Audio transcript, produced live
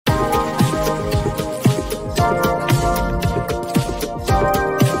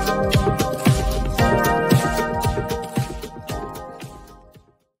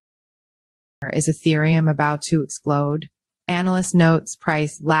Is Ethereum about to explode? Analyst notes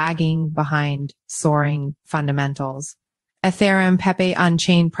price lagging behind soaring fundamentals. Ethereum Pepe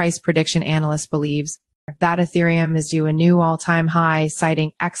Unchained price prediction analyst believes that Ethereum is due a new all-time high,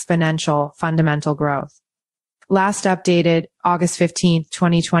 citing exponential fundamental growth. Last updated August 15th,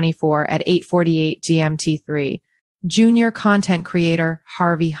 2024 at 8:48 GMT3. Junior content creator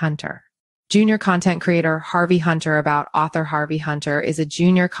Harvey Hunter. Junior content creator Harvey Hunter about author Harvey Hunter is a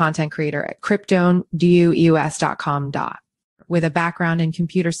junior content creator at cryptonews.com. With a background in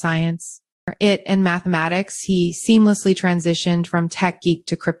computer science and mathematics, he seamlessly transitioned from tech geek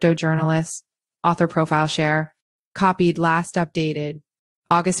to crypto journalist. Author profile share. Copied last updated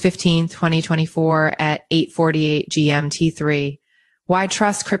August 15th, 2024 at 8:48 GMT3. Why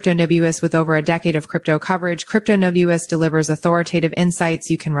trust Cryptonews? With over a decade of crypto coverage, Cryptonews delivers authoritative insights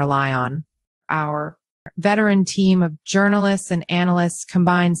you can rely on. Our veteran team of journalists and analysts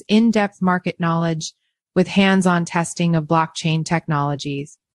combines in-depth market knowledge with hands-on testing of blockchain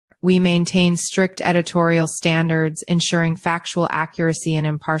technologies. We maintain strict editorial standards, ensuring factual accuracy and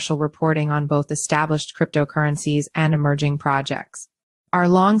impartial reporting on both established cryptocurrencies and emerging projects. Our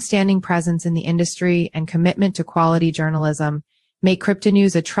long-standing presence in the industry and commitment to quality journalism make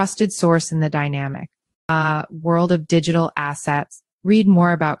Cryptonews a trusted source in the dynamic world of digital assets. Read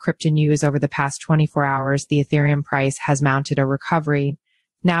more about Cryptonews. Over the past 24 hours, the Ethereum price has mounted a recovery,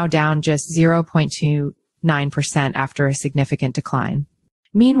 now down just 0.29% after a significant decline.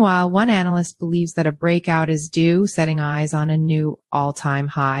 Meanwhile, one analyst believes that a breakout is due, setting eyes on a new all-time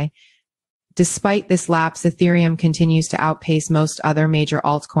high. Despite this lapse, Ethereum continues to outpace most other major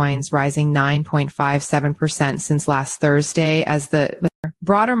altcoins, rising 9.57% since last Thursday as the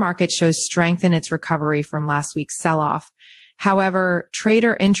broader market shows strength in its recovery from last week's sell-off. However,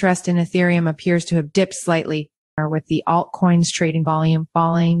 trader interest in Ethereum appears to have dipped slightly, with the altcoins trading volume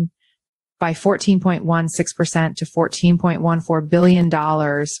falling by 14.16% to $14.14 billion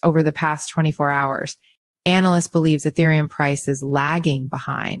over the past 24 hours. Analyst believes Ethereum price is lagging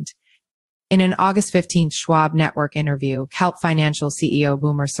behind. In an August 15th Schwab Network interview, Kelp Financial CEO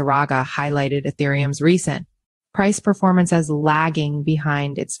Boomer Saraga highlighted Ethereum's recent price performance as lagging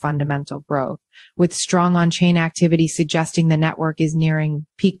behind its fundamental growth, with strong on-chain activity suggesting the network is nearing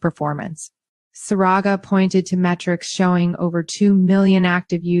peak performance. Saraga pointed to metrics showing over 2 million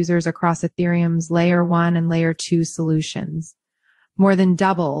active users across Ethereum's Layer 1 and Layer 2 solutions, more than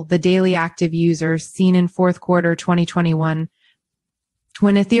double the daily active users seen in fourth quarter 2021,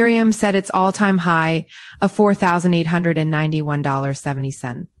 when Ethereum set its all-time high of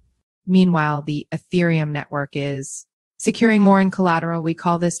 $4,891.70. Meanwhile, the Ethereum network is securing more in collateral. We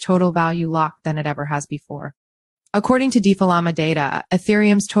call this total value locked than it ever has before. According to Defalama data,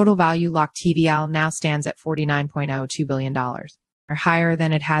 Ethereum's total value locked TVL now stands at $49.02 billion, or higher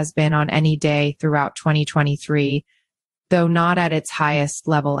than it has been on any day throughout 2023, though not at its highest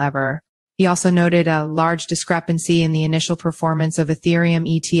level ever. He also noted a large discrepancy in the initial performance of Ethereum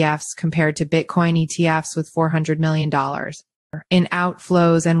ETFs compared to Bitcoin ETFs, with $400 million in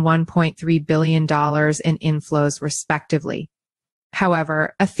outflows and $1.3 billion in inflows, respectively.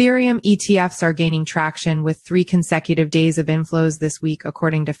 However, Ethereum ETFs are gaining traction with 3 consecutive days of inflows this week,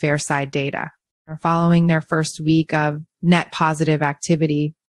 according to Fairside data. Following their first week of net positive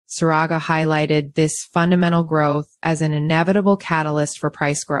activity, Saraga highlighted this fundamental growth as an inevitable catalyst for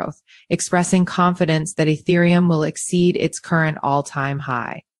price growth, expressing confidence that Ethereum will exceed its current all-time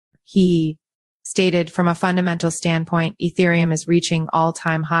high. He stated, from a fundamental standpoint, Ethereum is reaching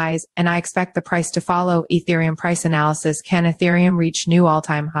all-time highs, and I expect the price to follow. Ethereum price analysis. Can Ethereum reach new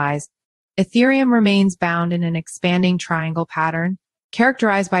all-time highs? Ethereum remains bound in an expanding triangle pattern,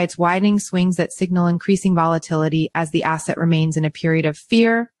 characterized by its widening swings that signal increasing volatility as the asset remains in a period of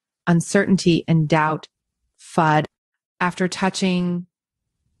fear, uncertainty, and doubt. FUD. After touching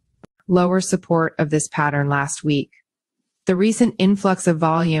lower support of this pattern last week, the recent influx of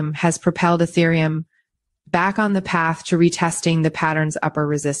volume has propelled Ethereum back on the path to retesting the pattern's upper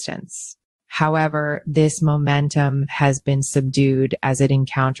resistance. However, this momentum has been subdued as it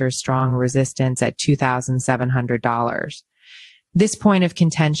encounters strong resistance at $2,700. This point of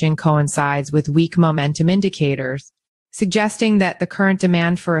contention coincides with weak momentum indicators, suggesting that the current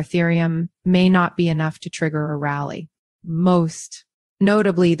demand for Ethereum may not be enough to trigger a rally. Most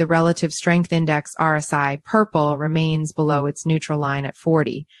notably, the relative strength index RSI purple remains below its neutral line at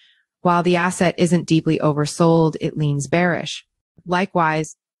 40. While the asset isn't deeply oversold, it leans bearish.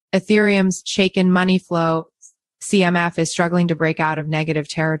 Likewise, Ethereum's shaken money flow CMF is struggling to break out of negative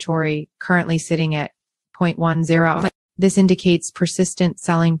territory, currently sitting at 0.10. This indicates persistent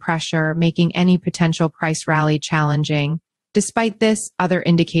selling pressure, making any potential price rally challenging. Despite this, other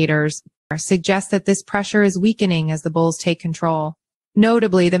indicators suggests that this pressure is weakening as the bulls take control.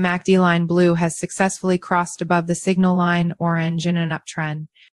 Notably, the MACD line blue has successfully crossed above the signal line orange in an uptrend,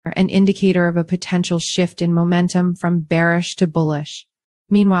 an indicator of a potential shift in momentum from bearish to bullish.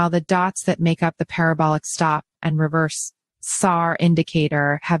 Meanwhile, the dots that make up the parabolic stop and reverse SAR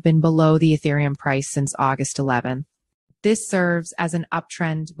indicator have been below the Ethereum price since August 11th. This serves as an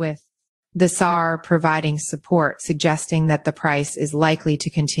uptrend, with the SAR providing support, suggesting that the price is likely to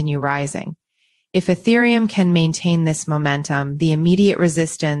continue rising. If Ethereum can maintain this momentum, the immediate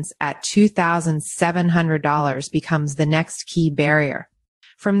resistance at $2,700 becomes the next key barrier.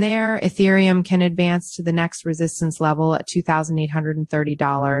 From there, Ethereum can advance to the next resistance level at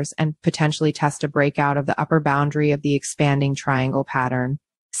 $2,830 and potentially test a breakout of the upper boundary of the expanding triangle pattern,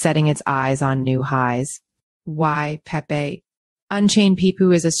 setting its eyes on new highs. Why Pepe Unchained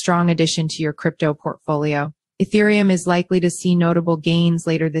Pepe is a strong addition to your crypto portfolio. Ethereum is likely to see notable gains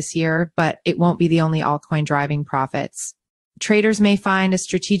later this year, but it won't be the only altcoin driving profits. Traders may find a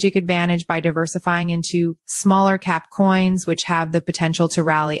strategic advantage by diversifying into smaller cap coins, which have the potential to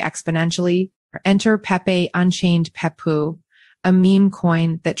rally exponentially. Enter Pepe Unchained Pepe, a meme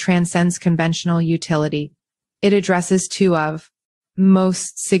coin that transcends conventional utility. It addresses two of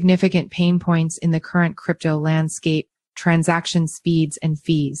most significant pain points in the current crypto landscape: transaction speeds and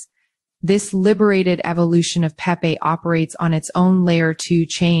fees. This liberated evolution of Pepe operates on its own layer 2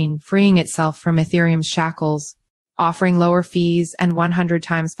 chain, freeing itself from Ethereum's shackles, offering lower fees and 100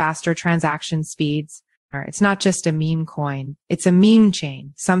 times faster transaction speeds. It's not just a meme coin, it's a meme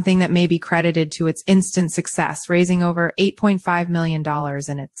chain, something that may be credited to its instant success, raising over $8.5 million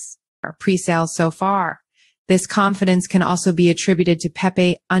in its pre-sales so far. This confidence can also be attributed to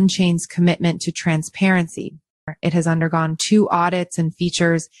Pepe Unchained's commitment to transparency. It has undergone 2 audits and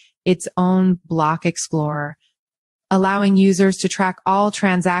features its own block explorer, allowing users to track all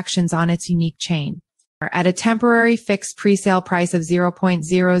transactions on its unique chain. At a temporary fixed pre-sale price of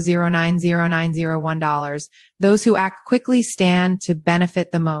 $0.0090901, those who act quickly stand to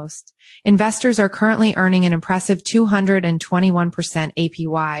benefit the most. Investors are currently earning an impressive 221%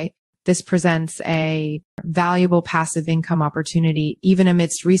 APY. This presents a valuable passive income opportunity, even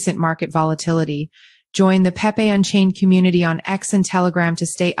amidst recent market volatility. Join the Pepe Unchained community on X and Telegram to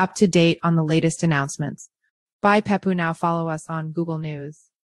stay up to date on the latest announcements. Bye, Pepe. Now follow us on Google News.